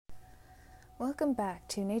Welcome back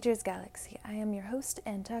to Nature's Galaxy. I am your host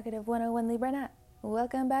and talkative 101 Libra Nat.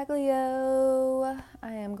 Welcome back, Leo.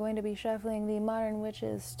 I am going to be shuffling the Modern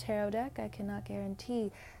Witches Tarot deck. I cannot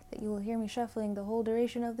guarantee that you will hear me shuffling the whole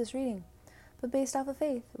duration of this reading, but based off of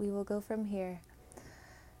faith, we will go from here.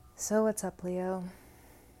 So what's up, Leo?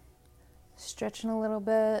 Stretching a little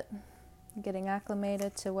bit, getting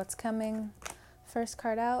acclimated to what's coming. First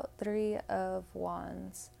card out, Three of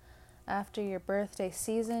Wands. After your birthday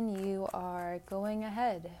season, you are going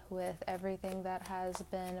ahead with everything that has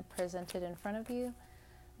been presented in front of you.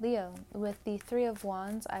 Leo, with the Three of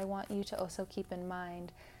Wands, I want you to also keep in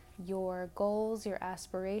mind your goals, your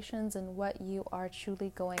aspirations, and what you are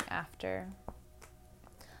truly going after.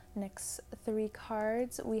 Next three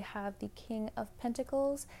cards, we have the King of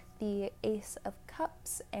Pentacles, the Ace of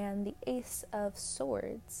Cups, and the Ace of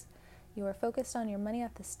Swords. You are focused on your money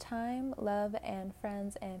at this time. Love and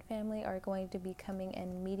friends and family are going to be coming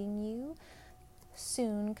and meeting you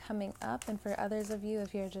soon coming up. And for others of you,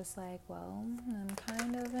 if you're just like, well, I'm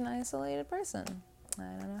kind of an isolated person,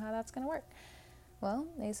 I don't know how that's going to work. Well,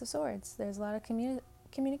 Ace of Swords, there's a lot of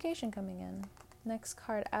communication coming in. Next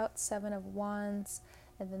card out, Seven of Wands,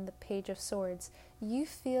 and then the Page of Swords. You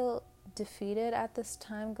feel defeated at this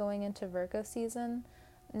time going into Virgo season.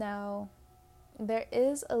 Now, there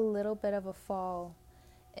is a little bit of a fall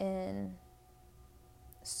in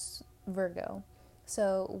Virgo.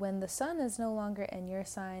 So when the sun is no longer in your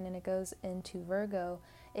sign and it goes into Virgo,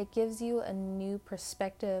 it gives you a new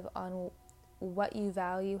perspective on what you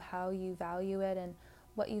value, how you value it, and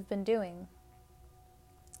what you've been doing.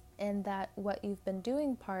 And that what you've been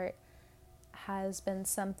doing part has been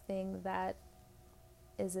something that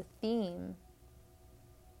is a theme.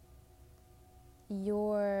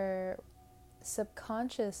 Your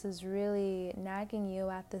subconscious is really nagging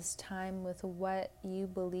you at this time with what you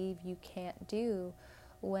believe you can't do,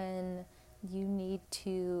 when you need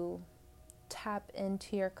to tap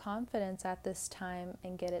into your confidence at this time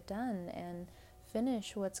and get it done and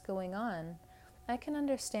finish what's going on. I can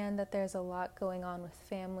understand that there's a lot going on with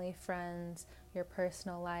family, friends, your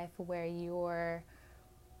personal life, where you're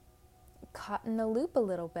caught in the loop a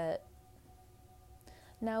little bit.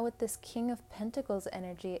 Now with this King of Pentacles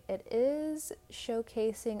energy, it is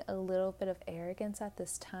showcasing a little bit of arrogance at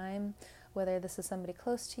this time, whether this is somebody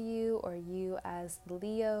close to you or you as the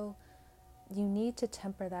Leo. You need to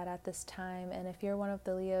temper that at this time. And if you're one of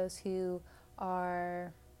the Leos who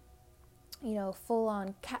are, full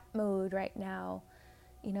on cat mode right now,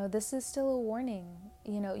 this is still a warning.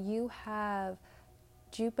 You have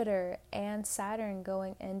Jupiter and Saturn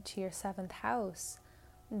going into your 7th house.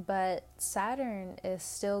 But Saturn is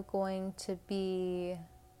still going to be,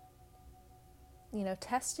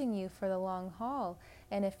 testing you for the long haul.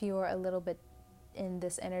 And if you're a little bit in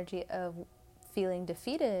this energy of feeling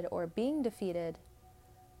defeated or being defeated,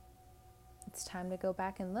 it's time to go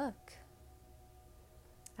back and look.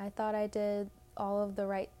 I thought I did all of the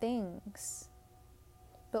right things.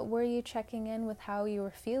 But were you checking in with how you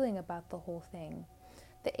were feeling about the whole thing?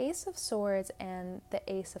 The Ace of Swords and the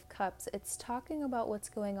Ace of Cups, it's talking about what's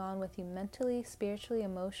going on with you mentally, spiritually,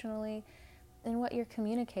 emotionally, and what you're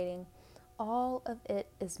communicating. All of it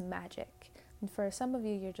is magic. And for some of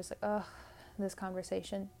you, you're just like, oh, this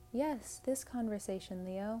conversation. Yes, this conversation,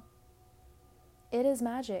 Leo. It is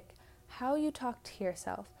magic. How you talk to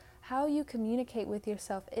yourself, how you communicate with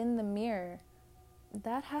yourself in the mirror,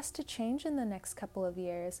 that has to change in the next couple of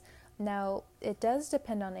years. Now, it does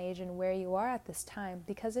depend on age and where you are at this time,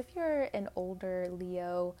 because if you're an older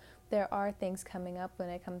Leo, there are things coming up when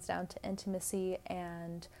it comes down to intimacy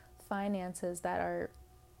and finances that are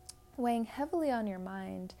weighing heavily on your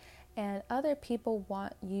mind, and other people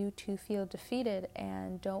want you to feel defeated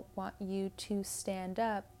and don't want you to stand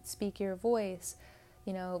up, speak your voice,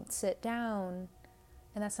 sit down.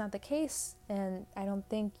 And that's not the case, and I don't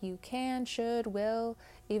think you can, should, will,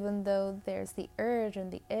 even though there's the urge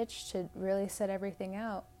and the itch to really set everything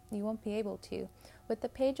out, you won't be able to. With the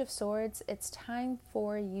Page of Swords, it's time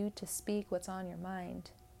for you to speak what's on your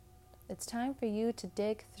mind. It's time for you to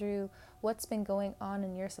dig through what's been going on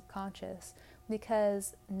in your subconscious,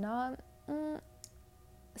 because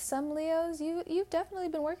some Leos, you've definitely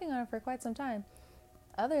been working on it for quite some time.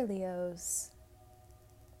 Other Leos,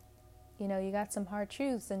 you got some hard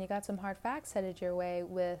truths and you got some hard facts headed your way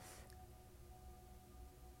with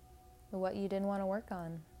what you didn't want to work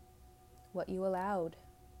on, what you allowed,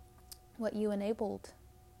 what you enabled.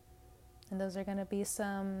 And those are going to be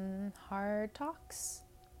some hard talks.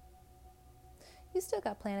 You still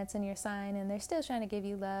got planets in your sign and they're still trying to give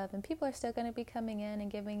you love, and people are still going to be coming in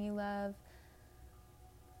and giving you love.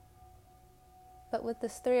 But with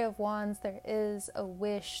this Three of Wands, there is a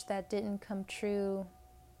wish that didn't come true.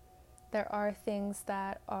 There are things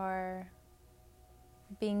that are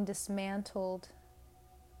being dismantled.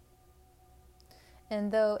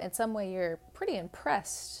 And though in some way you're pretty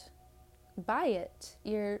impressed by it,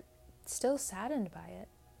 you're still saddened by it.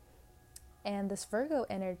 And this Virgo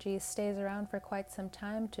energy stays around for quite some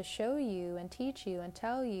time to show you and teach you and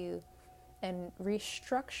tell you and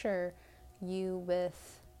restructure you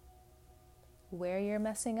with where you're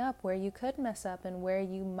messing up, where you could mess up, and where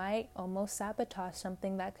you might almost sabotage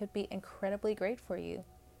something that could be incredibly great for you.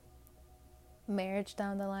 Marriage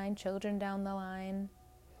down the line, children down the line.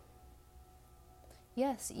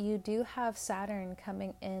 Yes, you do have Saturn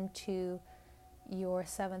coming into your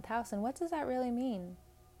 7th house. And what does that really mean?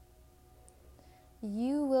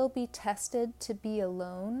 You will be tested to be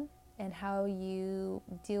alone and how you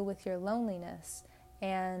deal with your loneliness.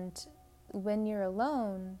 And when you're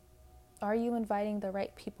alone, are you inviting the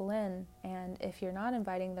right people in? And if you're not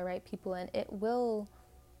inviting the right people in,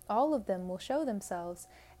 all of them will show themselves.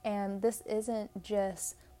 And this isn't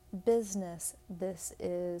just business. This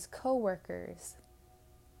is coworkers.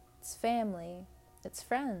 It's family. It's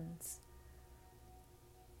friends.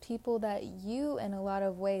 People that you, in a lot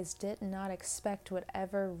of ways, did not expect would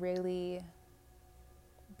ever really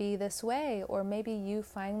be this way. Or maybe you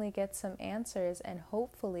finally get some answers, and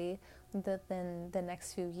hopefully within the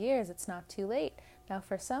next few years, it's not too late. Now,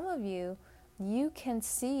 for some of you, you can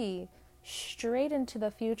see straight into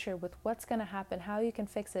the future with what's going to happen, how you can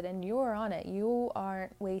fix it, and you're on it. You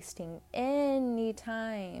aren't wasting any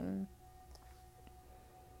time.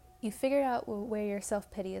 You figure out where your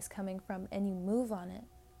self-pity is coming from, and you move on it.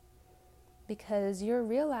 Because you're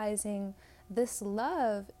realizing this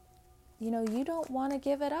love, you don't want to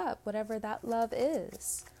give it up, whatever that love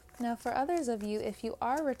is. Now, for others of you, if you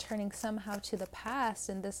are returning somehow to the past,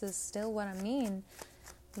 and this is still what I mean,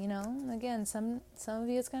 again, some of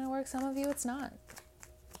you it's going to work, some of you it's not.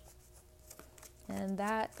 And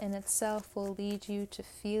that in itself will lead you to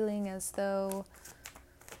feeling as though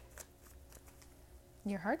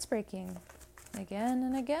your heart's breaking again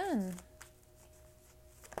and again.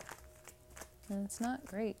 And it's not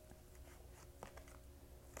great.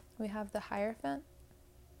 We have the Hierophant,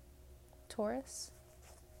 Taurus.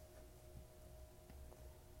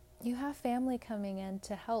 You have family coming in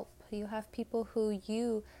to help. You have people who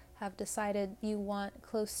you have decided you want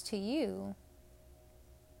close to you.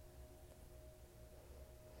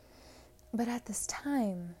 But at this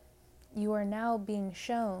time, you are now being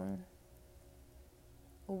shown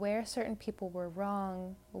where certain people were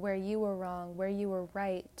wrong, where you were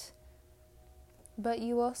right. But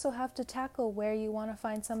you also have to tackle where you want to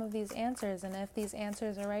find some of these answers, and if these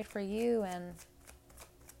answers are right for you. And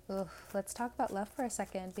let's talk about love for a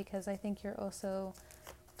second, because I think you're also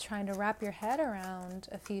trying to wrap your head around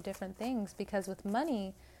a few different things. Because with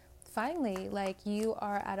money, finally, you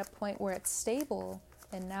are at a point where it's stable,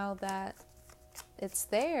 and now that it's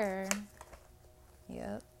there,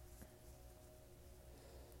 yep.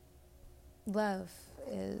 Love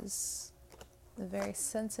is a very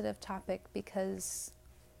sensitive topic because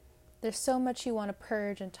there's so much you want to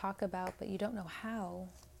purge and talk about, but you don't know how.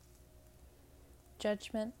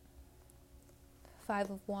 Judgment, 5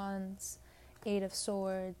 of Wands, 8 of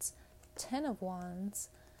Swords, 10 of Wands,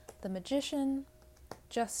 the Magician,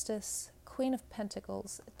 Justice, Queen of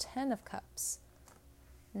Pentacles, 10 of Cups,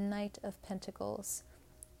 Knight of Pentacles.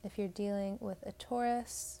 If you're dealing with a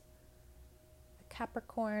Taurus, a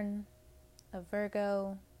Capricorn, a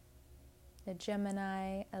Virgo, a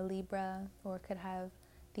Gemini, a Libra, or could have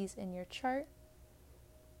these in your chart,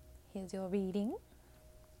 here's your reading.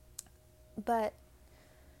 But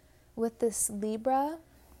with this Libra,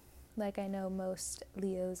 I know most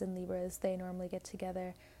Leos and Libras, they normally get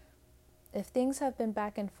together. If things have been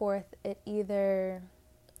back and forth, it either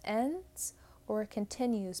ends or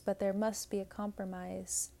continues, but there must be a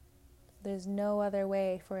compromise. There's no other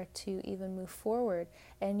way for it to even move forward.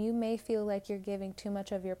 And you may feel like you're giving too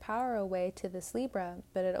much of your power away to this Libra,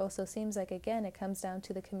 but it also seems like, again, it comes down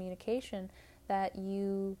to the communication that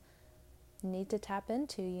you need to tap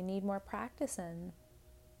into, you need more practice in.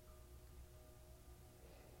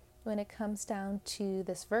 When it comes down to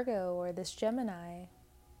this Virgo or this Gemini,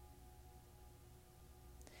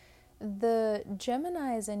 the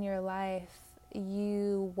Geminis in your life,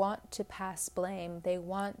 you want to pass blame. They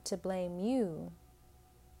want to blame you.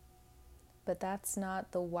 But that's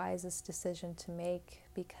not the wisest decision to make,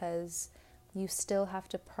 because you still have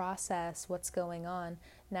to process what's going on.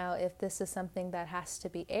 Now, if this is something that has to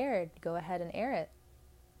be aired, go ahead and air it.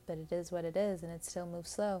 But it is what it is, and it still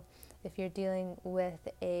moves slow. If you're dealing with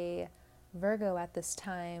a Virgo at this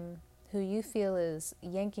time who you feel is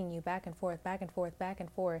yanking you back and forth, back and forth, back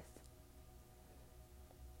and forth,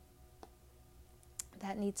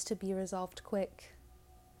 that needs to be resolved quick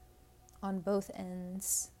on both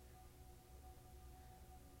ends.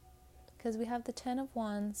 Because we have the 10 of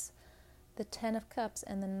Wands, the 10 of Cups,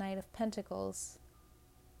 and the Knight of Pentacles.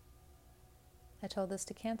 I told this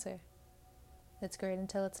to Cancer. It's great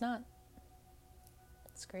until it's not.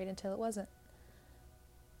 It's great until it wasn't.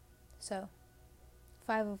 So,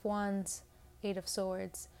 5 of Wands, 8 of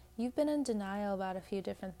Swords. You've been in denial about a few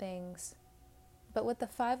different things. But with the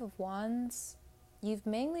 5 of Wands, you've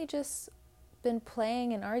mainly just been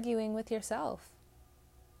playing and arguing with yourself,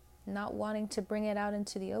 not wanting to bring it out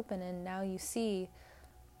into the open, and now you see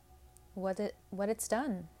what it's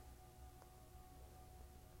done.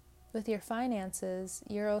 With your finances,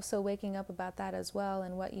 you're also waking up about that as well,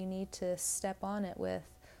 and what you need to step on it with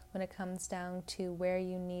when it comes down to where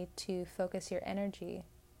you need to focus your energy,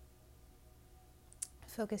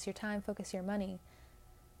 focus your time, focus your money.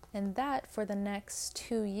 And that for the next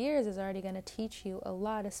 2 years is already going to teach you a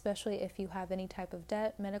lot, especially if you have any type of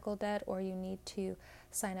debt, medical debt, or you need to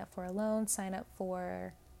sign up for a loan, sign up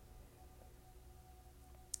for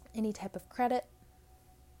any type of credit.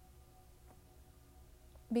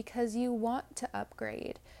 Because you want to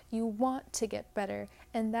upgrade, you want to get better,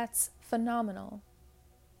 and that's phenomenal.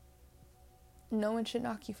 No one should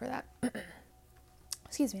knock you for that.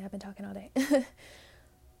 Excuse me, I've been talking all day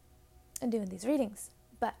and doing these readings.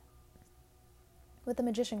 But with the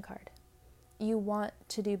Magician card, you want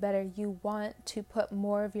to do better. You want to put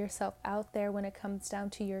more of yourself out there when it comes down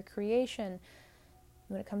to your creation,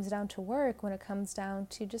 when it comes down to work, when it comes down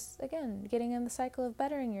to just, again, getting in the cycle of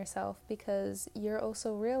bettering yourself, because you're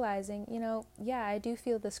also realizing, yeah, I do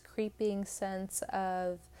feel this creeping sense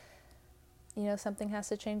of, something has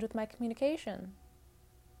to change with my communication.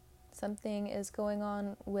 Something is going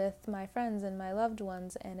on with my friends and my loved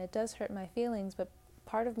ones, and it does hurt my feelings, but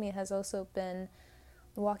part of me has also been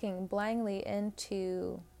walking blindly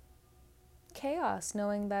into chaos,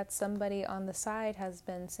 knowing that somebody on the side has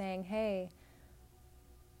been saying, hey,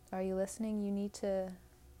 are you listening? You need to,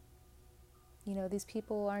 these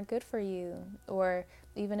people aren't good for you. Or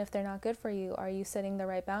even if they're not good for you, are you setting the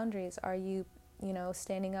right boundaries? Are you,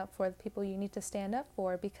 standing up for the people you need to stand up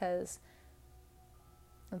for? Because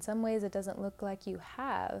in some ways it doesn't look like you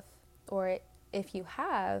have. Or if you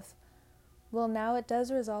have, well, now it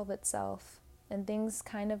does resolve itself and things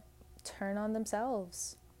kind of turn on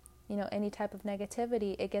themselves. Any type of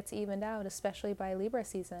negativity, it gets evened out, especially by Libra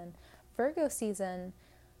season. Virgo season,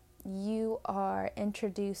 you are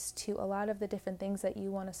introduced to a lot of the different things that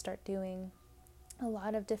you want to start doing, a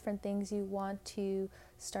lot of different things you want to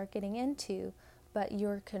start getting into, but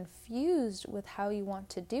you're confused with how you want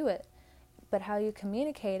to do it. But how you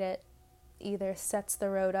communicate it either sets the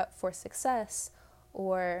road up for success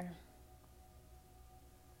or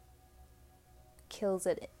kills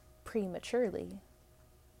it prematurely.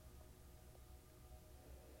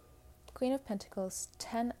 Queen of Pentacles,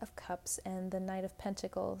 10 of Cups, and the Knight of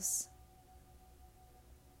Pentacles.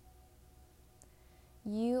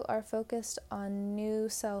 You are focused on new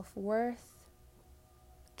self-worth,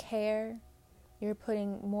 care. You're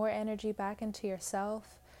putting more energy back into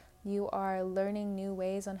yourself. You are learning new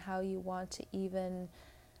ways on how you want to even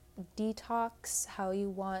detox, how you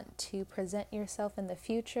want to present yourself in the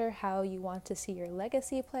future, how you want to see your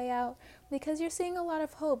legacy play out, because you're seeing a lot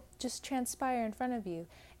of hope just transpire in front of you.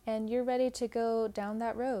 And you're ready to go down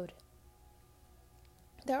that road.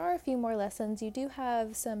 There are a few more lessons. You do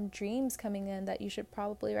have some dreams coming in that you should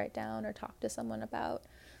probably write down or talk to someone about,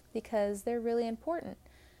 because they're really important.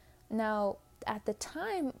 Now, at the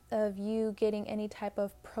time of you getting any type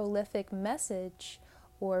of prolific message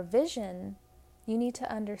or vision, you need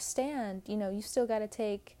to understand, you still got to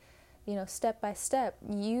take, step by step.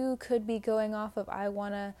 You could be going off of, I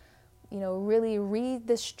want to really read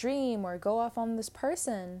this dream or go off on this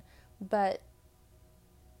person. But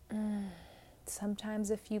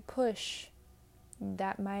sometimes if you push,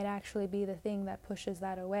 that might actually be the thing that pushes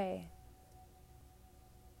that away.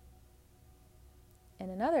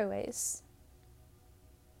 And in other ways,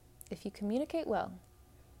 if you communicate well,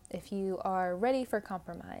 if you are ready for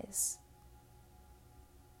compromise,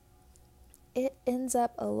 it ends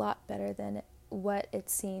up a lot better than what it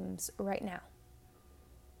seems right now.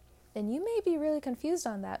 And you may be really confused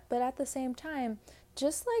on that, but at the same time,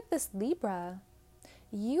 just like this Libra,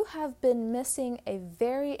 you have been missing a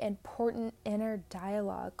very important inner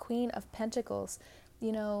dialogue. Queen of Pentacles,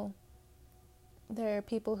 there are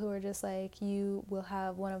people who are just like, you will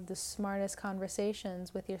have one of the smartest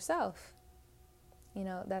conversations with yourself.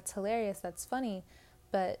 That's hilarious, that's funny,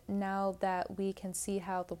 But now that we can see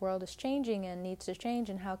how the world is changing and needs to change,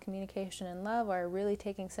 and how communication and love are really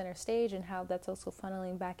taking center stage, and how that's also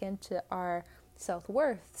funneling back into our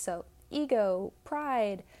self-worth, so ego,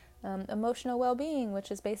 pride, emotional well-being,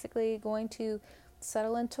 which is basically going to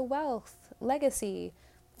settle into wealth, legacy,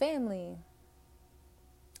 family,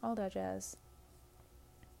 all that jazz.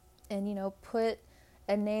 And, put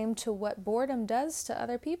a name to what boredom does to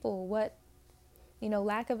other people, what,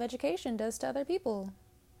 lack of education does to other people.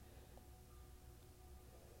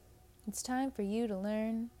 It's time for you to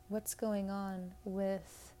learn what's going on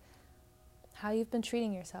with how you've been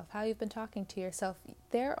treating yourself, how you've been talking to yourself.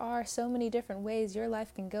 There are so many different ways your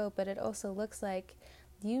life can go, but it also looks like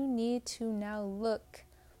you need to now look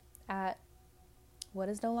at what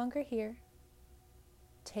is no longer here,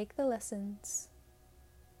 take the lessons,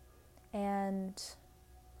 and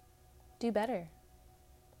do better.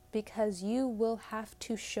 Because you will have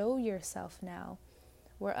to show yourself now,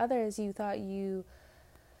 where others you thought you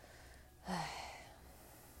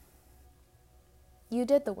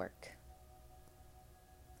did the work.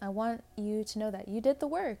 I want you to know that you did the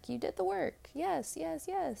work. You did the work. Yes, yes,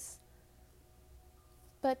 yes.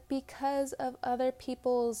 But because of other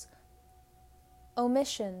people's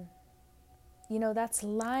omission, that's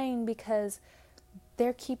lying, because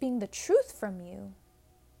they're keeping the truth from you.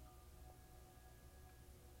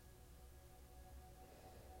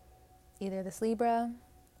 Either this Libra,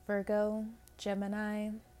 Virgo, Gemini,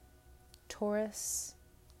 Taurus,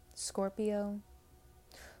 Scorpio,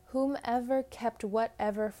 whomever kept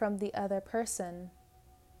whatever from the other person,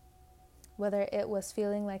 whether it was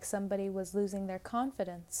feeling like somebody was losing their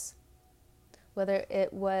confidence, whether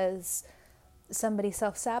it was somebody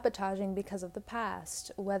self-sabotaging because of the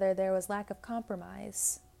past, whether there was lack of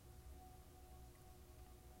compromise,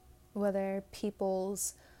 whether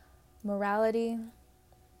people's morality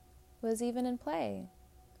was even in play.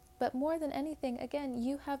 But more than anything, again,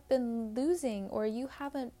 you have been losing, or you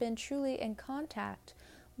haven't been truly in contact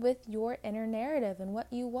with your inner narrative and what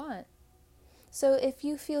you want. So if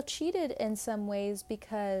you feel cheated in some ways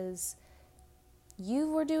because you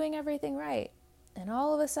were doing everything right, and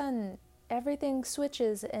all of a sudden everything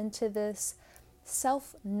switches into this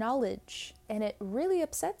self-knowledge, and it really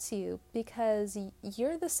upsets you because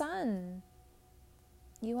you're the sun.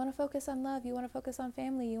 You want to focus on love, you want to focus on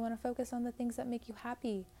family, you want to focus on the things that make you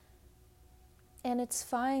happy. And it's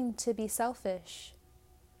fine to be selfish.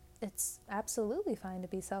 It's absolutely fine to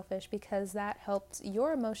be selfish, because that helps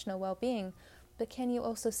your emotional well-being. But can you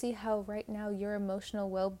also see how right now your emotional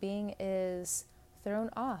well-being is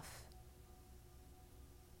thrown off?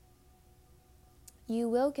 You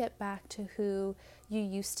will get back to who you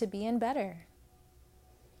used to be and better.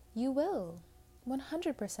 You will.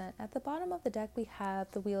 100%. At the bottom of the deck, we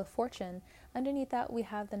have the Wheel of Fortune. Underneath that, we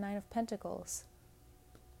have the Nine of Pentacles.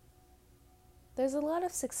 There's a lot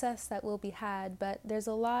of success that will be had, but there's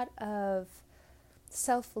a lot of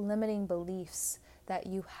self-limiting beliefs that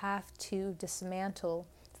you have to dismantle.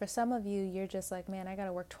 For some of you, you're just like, man, I got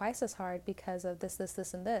to work twice as hard because of this,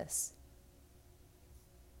 and this.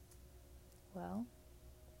 Well,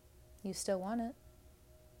 you still want it.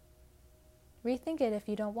 Rethink it if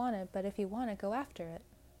you don't want it, but if you want it, go after it.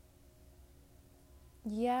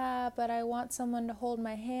 Yeah, but I want someone to hold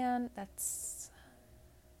my hand.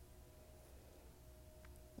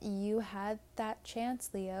 You had that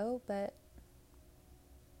chance, Leo, but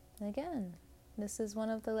again, this is one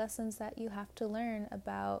of the lessons that you have to learn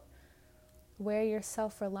about where your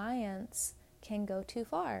self-reliance can go too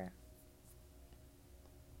far.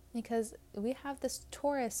 Because we have this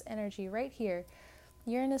Taurus energy right here.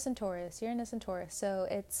 Uranus and Taurus. So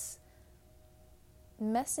it's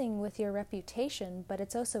messing with your reputation, but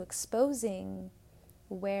it's also exposing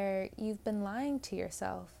where you've been lying to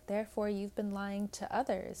yourself. Therefore, you've been lying to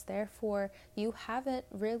others. Therefore, you haven't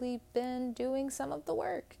really been doing some of the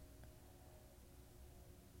work.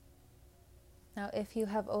 Now, if you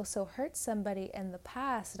have also hurt somebody in the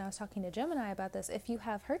past, and I was talking to Gemini about this, if you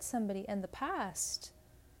have hurt somebody in the past,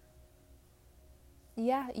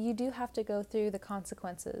 yeah, you do have to go through the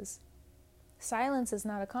consequences. Silence is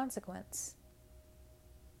not a consequence.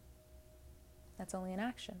 That's only an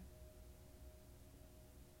action.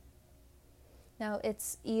 Now,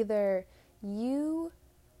 it's either you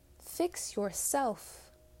fix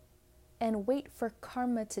yourself and wait for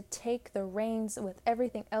karma to take the reins with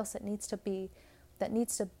everything else that needs to be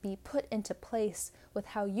put into place with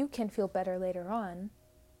how you can feel better later on,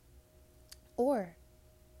 or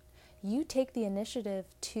you take the initiative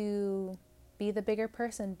to be the bigger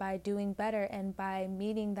person by doing better and by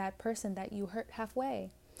meeting that person that you hurt halfway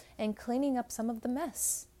and cleaning up some of the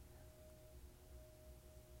mess.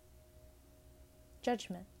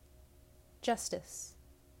 Judgment, Justice,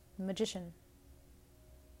 Magician,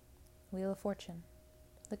 Wheel of Fortune.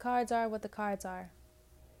 The cards are what the cards are.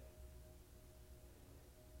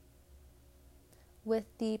 With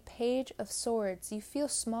the Page of Swords, you feel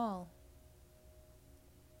small.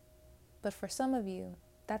 But for some of you,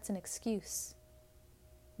 that's an excuse.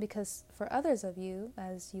 Because for others of you,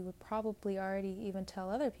 as you would probably already even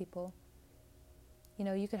tell other people, you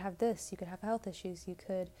know, you could have this, you could have health issues, you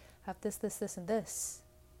could have this, and this.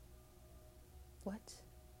 What?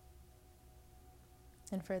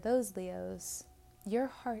 And for those Leos, your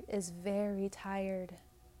heart is very tired.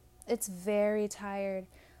 It's very tired.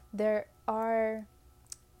 There are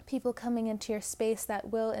people coming into your space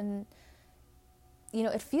that will, and you know,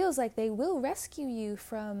 it feels like they will rescue you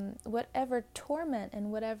from whatever torment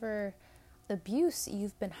and whatever abuse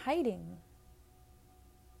you've been hiding.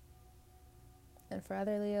 And for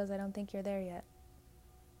other Leos, I don't think you're there yet.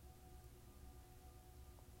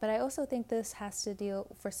 But I also think this has to deal,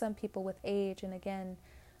 for some people, with age and, again,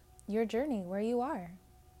 your journey, where you are.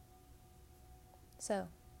 So,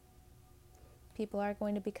 people are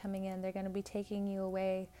going to be coming in. They're going to be taking you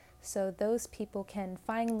away so those people can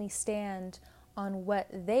finally stand on what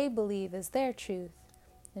they believe is their truth.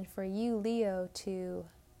 And for you, Leo, to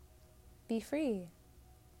be free.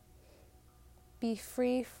 Be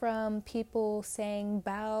free from people saying,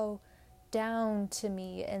 bow down to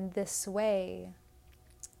me in this way,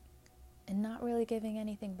 and not really giving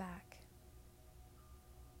anything back.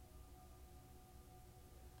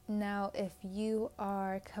 Now, if you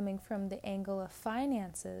are coming from the angle of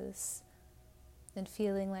finances and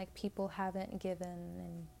feeling like people haven't given,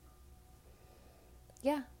 and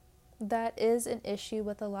yeah, that is an issue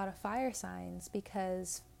with a lot of fire signs,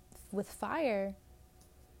 because with fire,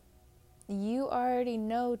 you already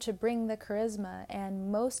know to bring the charisma,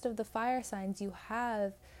 and most of the fire signs, you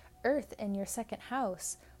have Earth in your second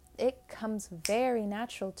house. It comes very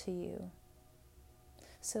natural to you.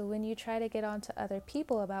 So when you try to get on to other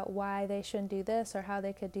people about why they shouldn't do this or how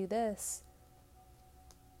they could do this,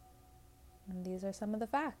 and these are some of the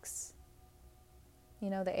facts. You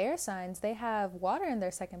know, the air signs, they have water in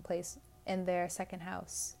their second place, in their second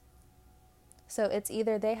house. So it's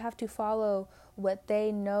either they have to follow what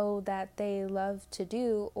they know that they love to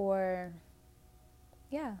do, or,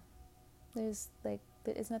 yeah, there's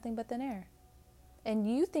nothing but thin air. And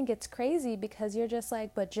you think it's crazy because you're just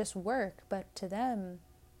like, but just work. But to them,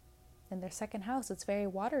 in their second house, it's very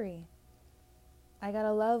watery. I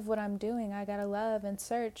gotta love what I'm doing. I gotta love and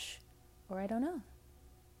search, or I don't know.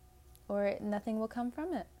 Or nothing will come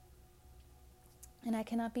from it. And I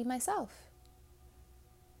cannot be myself.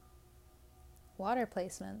 Water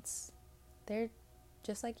placements, they're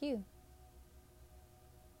just like you.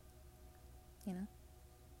 You know?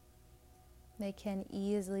 They can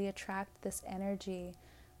easily attract this energy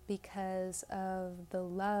because of the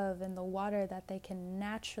love and the water that they can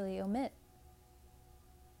naturally emit.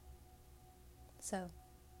 So,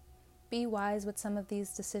 be wise with some of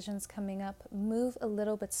these decisions coming up. Move a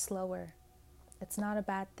little bit slower. It's not a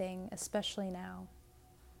bad thing, especially now.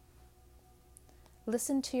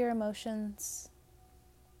 Listen to your emotions.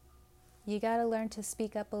 You gotta learn to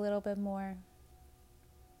speak up a little bit more.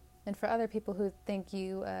 And for other people who think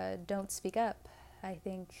you don't speak up, I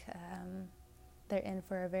think they're in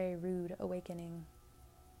for a very rude awakening.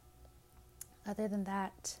 Other than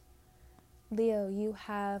that, Leo, you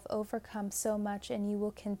have overcome so much, and you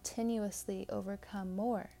will continuously overcome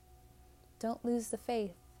more. Don't lose the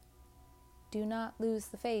faith. Do not lose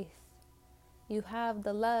the faith. You have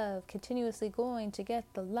the love, continuously going to get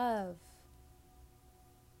the love.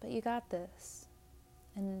 But you got this.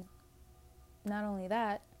 And not only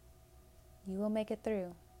that, you will make it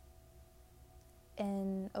through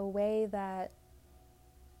in a way that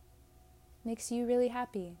makes you really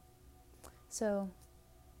happy. So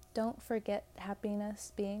don't forget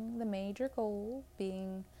happiness being the major goal,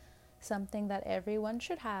 being something that everyone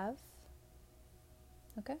should have.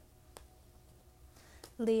 Okay?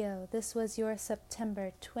 Leo, this was your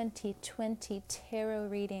September 2020 tarot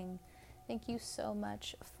reading. Thank you so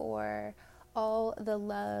much for all the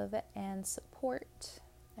love and support.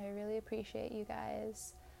 I really appreciate you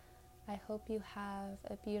guys. I hope you have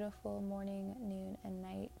a beautiful morning, noon, and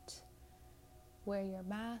night. Wear your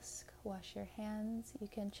mask, wash your hands. You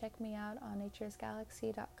can check me out on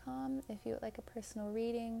naturesgalaxy.com if you would like a personal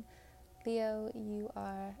reading. Leo, you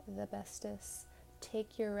are the bestest.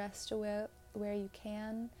 Take your rest away where you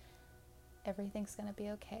can. Everything's going to be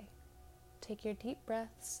okay. Take your deep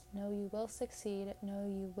breaths. Know you will succeed. Know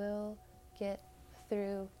you will get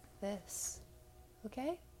through this.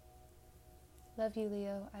 Okay? Love you,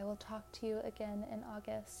 Leo. I will talk to you again in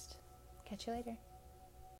August. Catch you later.